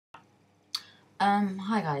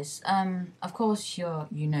Hi guys. Of course you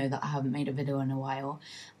know that I haven't made a video in a while,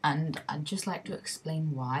 and I'd just like to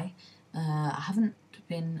explain why. I haven't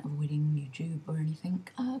been avoiding YouTube or anything,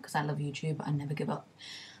 because I love YouTube. I never give up.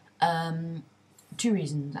 Two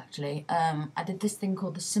reasons actually. I did this thing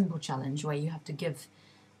called the Simple Challenge, where you have to give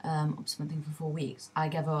up something for 4 weeks. I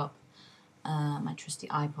gave up my trusty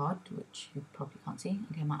iPod, which you probably can't see.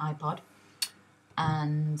 Okay, my iPod,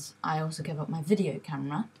 and I also gave up my video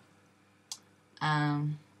camera.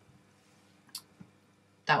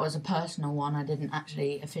 That was a personal one. I didn't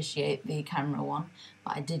actually officiate the camera one,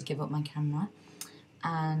 but I did give up my camera.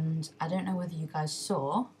 And I don't know whether you guys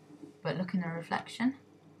saw, but look in the reflection.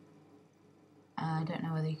 I don't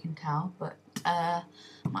know whether you can tell, but my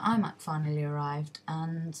iMac finally arrived,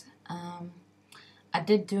 and I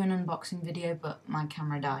did do an unboxing video, but my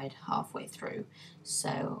camera died halfway through,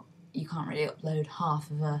 so you can't really upload half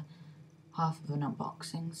of an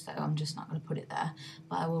unboxing, so I'm just not going to put it there.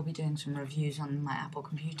 But I will be doing some reviews on my Apple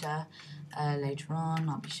computer later on.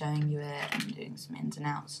 I'll be showing you it and doing some ins and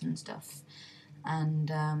outs and stuff, and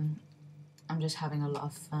I'm just having a lot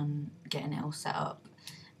of fun getting it all set up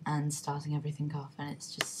and starting everything off, and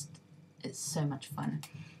it's so much fun.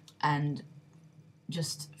 And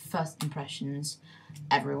just first impressions,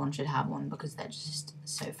 everyone should have one because they're just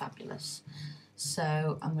so fabulous.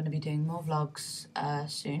 So I'm going to be doing more vlogs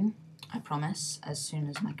soon, I promise, as soon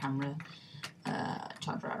as my camera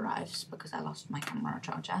charger arrives, because I lost my camera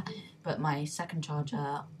charger. But my second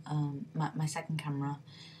charger, my second camera,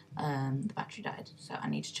 the battery died, so I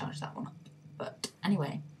need to charge that one up. But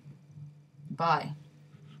anyway, bye.